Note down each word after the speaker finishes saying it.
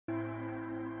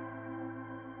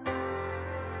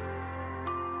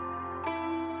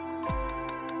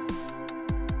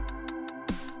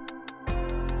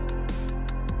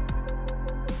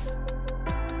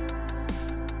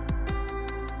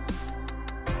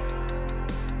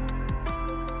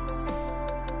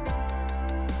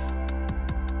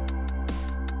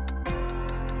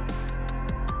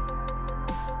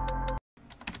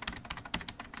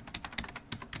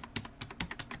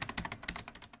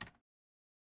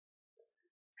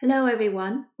Hello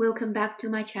everyone, welcome back to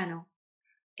my channel.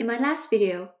 In my last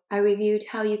video, I reviewed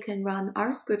how you can run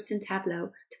R scripts in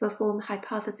Tableau to perform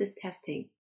hypothesis testing.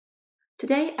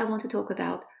 Today, I want to talk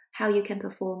about how you can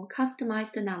perform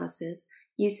customized analysis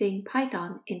using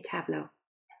Python in Tableau.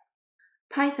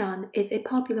 Python is a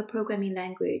popular programming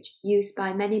language used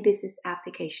by many business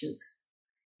applications.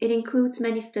 It includes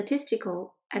many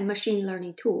statistical and machine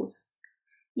learning tools.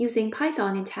 Using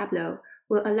Python in Tableau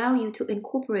will allow you to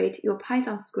incorporate your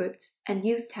Python scripts and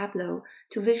use Tableau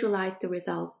to visualize the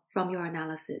results from your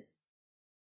analysis.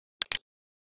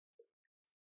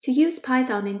 To use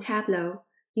Python in Tableau,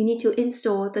 you need to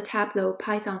install the Tableau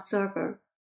Python server,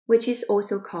 which is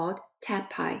also called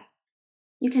TabPy.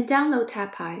 You can download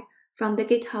TabPy from the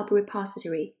GitHub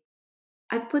repository.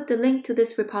 I've put the link to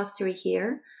this repository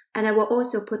here, and I will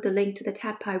also put the link to the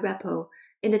TabPy repo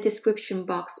in the description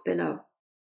box below.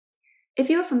 If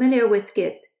you're familiar with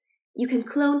Git, you can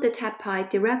clone the TabPy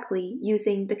directly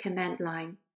using the command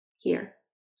line here.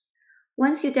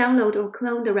 Once you download or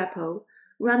clone the repo,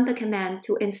 run the command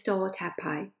to install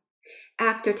TabPy.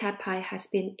 After TabPy has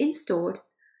been installed,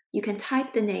 you can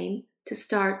type the name to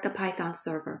start the Python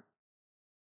server.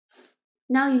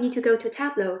 Now you need to go to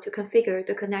Tableau to configure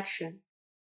the connection.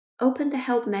 Open the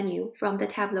Help menu from the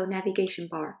Tableau navigation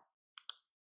bar.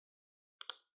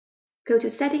 Go to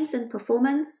Settings and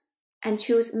Performance, and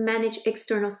choose Manage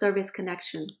External Service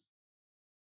Connection.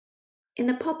 In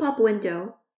the pop-up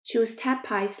window, choose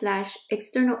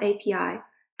TabPy/External API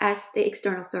as the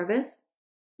external service.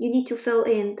 You need to fill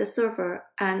in the server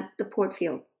and the port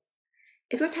fields.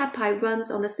 If your TabPy runs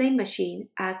on the same machine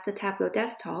as the Tableau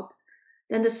desktop,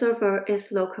 then the server is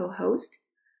localhost.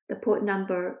 The port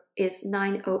number is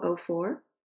 9004.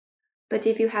 But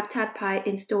if you have TabPy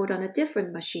installed on a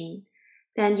different machine,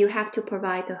 then you have to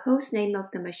provide the host name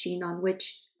of the machine on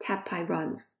which TabPy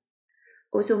runs.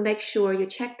 Also make sure you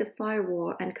check the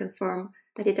firewall and confirm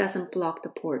that it doesn't block the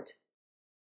port.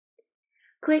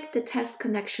 Click the Test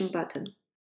Connection button.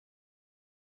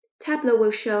 Tableau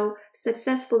will show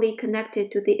successfully connected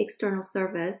to the external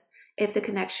service if the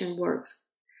connection works.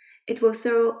 It will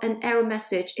throw an error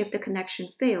message if the connection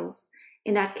fails.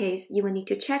 In that case, you will need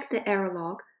to check the error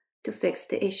log to fix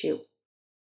the issue.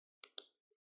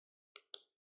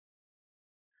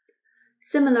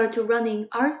 Similar to running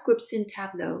R scripts in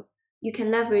Tableau, you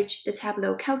can leverage the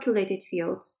Tableau calculated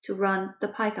fields to run the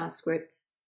Python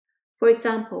scripts. For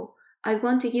example, I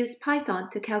want to use Python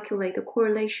to calculate the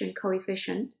correlation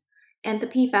coefficient and the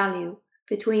p-value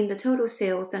between the total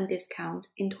sales and discount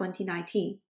in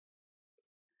 2019.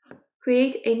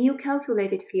 Create a new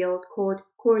calculated field called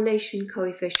correlation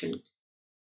coefficient.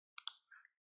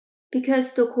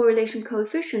 Because the correlation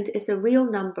coefficient is a real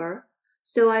number,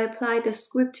 so I apply the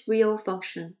script real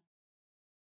function.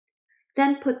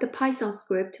 Then put the Python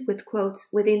script with quotes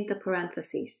within the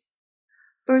parentheses.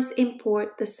 First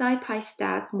import the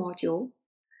scipystats module,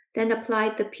 then apply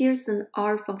the Pearson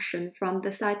R function from the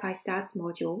scipystats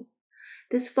module.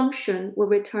 This function will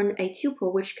return a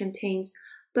tuple which contains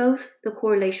both the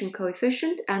correlation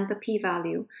coefficient and the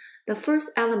p-value. The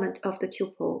first element of the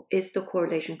tuple is the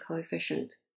correlation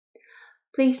coefficient.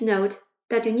 Please note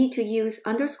that you need to use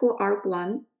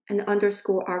 _arg1 and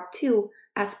 _arg2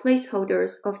 as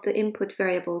placeholders of the input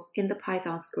variables in the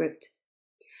Python script.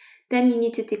 Then you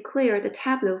need to declare the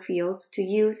Tableau fields to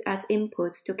use as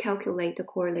inputs to calculate the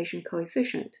correlation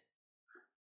coefficient.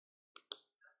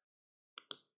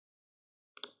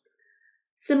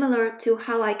 Similar to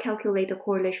how I calculate the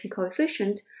correlation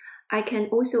coefficient, I can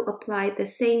also apply the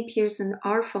same Pearson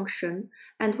R function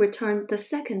and return the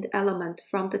second element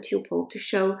from the tuple to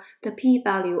show the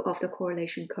p-value of the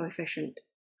correlation coefficient.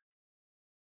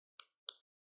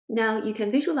 Now you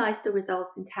can visualize the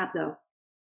results in Tableau.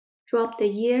 Drop the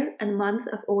year and month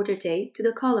of order date to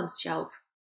the columns shelf.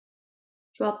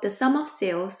 Drop the sum of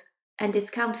sales and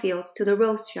discount fields to the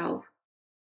rows shelf.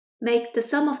 Make the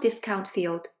sum of discount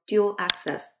field dual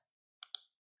access.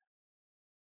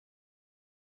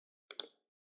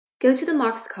 Go to the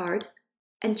marks card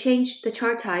and change the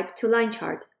chart type to line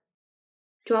chart.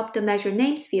 Drop the measure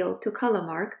names field to column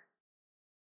mark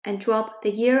and drop the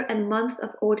year and month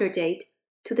of order date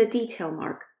to the detail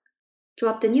mark.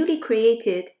 Drop the newly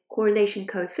created correlation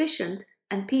coefficient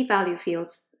and p-value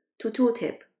fields to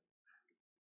tooltip.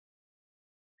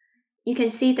 You can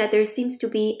see that there seems to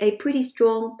be a pretty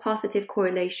strong positive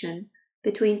correlation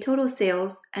between total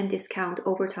sales and discount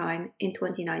over time in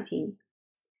 2019.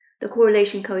 The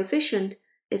correlation coefficient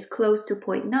is close to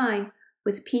 0.9,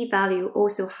 with p-value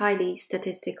also highly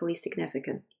statistically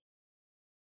significant.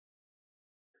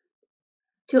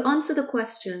 To answer the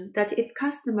question that if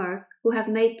customers who have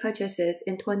made purchases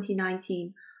in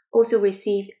 2019 also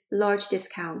received large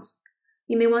discounts.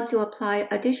 You may want to apply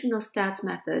additional stats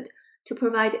method to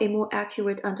provide a more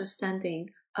accurate understanding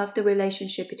of the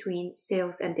relationship between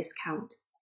sales and discount.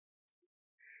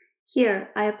 Here,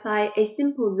 I apply a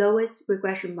simple lowest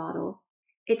regression model.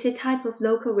 It's a type of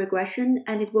local regression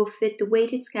and it will fit the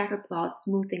weighted scatter plot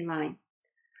smoothing line.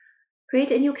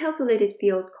 Create a new calculated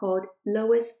field called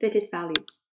lowest fitted value.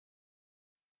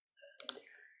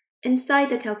 Inside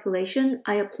the calculation,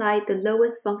 I apply the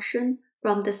lowest function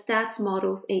from the stats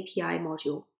models API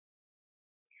module.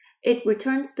 It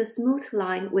returns the smooth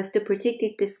line with the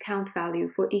predicted discount value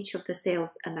for each of the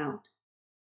sales amount.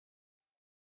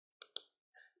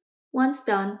 Once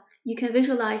done, you can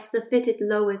visualize the fitted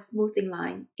lowest smoothing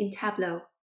line in Tableau.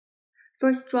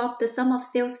 First, drop the sum of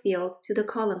sales field to the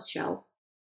columns shelf.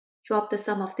 Drop the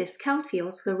sum of discount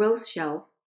field to the rows shelf.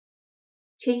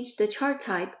 Change the chart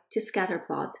type to scatter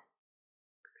plot.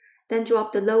 Then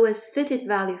drop the lowest fitted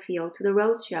value field to the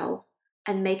rows shelf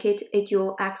and make it a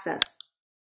dual axis.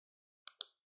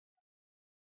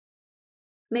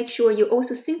 Make sure you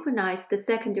also synchronize the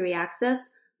secondary axis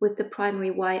with the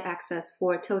primary y-axis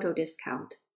for total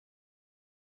discount.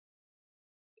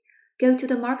 Go to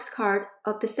the marks card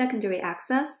of the secondary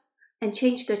axis and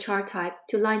change the chart type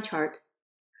to line chart.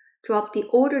 Drop the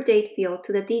order date field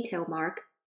to the detail mark.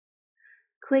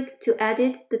 Click to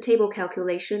edit the table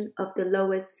calculation of the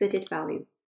lowest fitted value.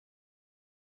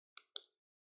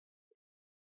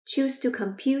 Choose to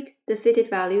compute the fitted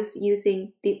values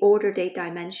using the order date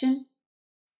dimension.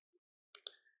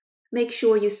 Make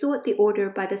sure you sort the order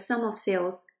by the sum of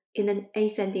sales in an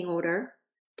ascending order.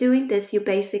 Doing this, you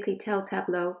basically tell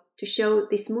Tableau to show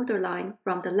the smoother line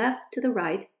from the left to the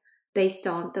right based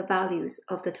on the values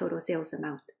of the total sales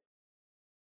amount.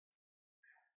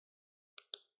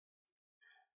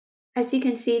 As you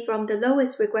can see from the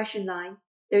lowest regression line,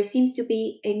 there seems to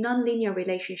be a nonlinear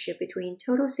relationship between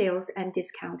total sales and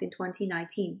discount in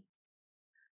 2019.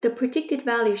 The predicted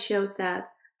value shows that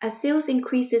as sales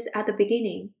increases at the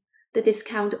beginning, the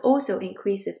discount also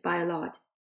increases by a lot.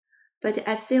 But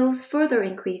as sales further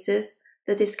increases,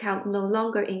 the discount no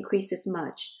longer increases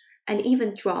much and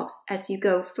even drops as you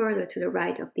go further to the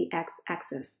right of the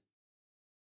x-axis.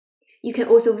 You can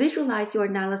also visualize your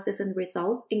analysis and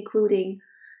results, including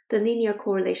the linear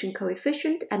correlation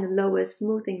coefficient and the lowest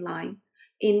smoothing line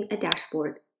in a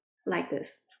dashboard like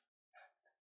this.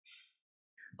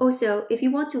 Also, if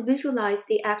you want to visualize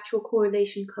the actual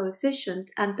correlation coefficient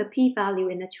and the p-value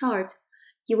in a chart,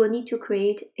 you will need to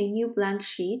create a new blank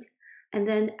sheet and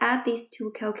then add these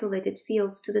two calculated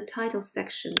fields to the title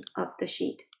section of the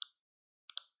sheet.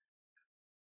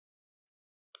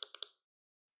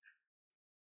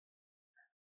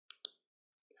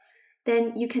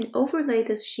 Then you can overlay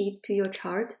this sheet to your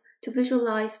chart to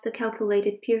visualize the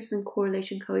calculated Pearson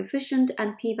correlation coefficient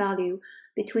and p-value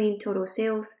between total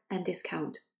sales and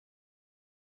discount.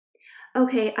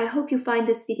 Okay, I hope you find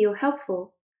this video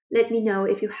helpful. Let me know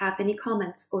if you have any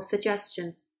comments or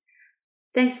suggestions.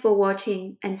 Thanks for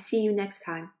watching and see you next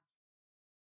time.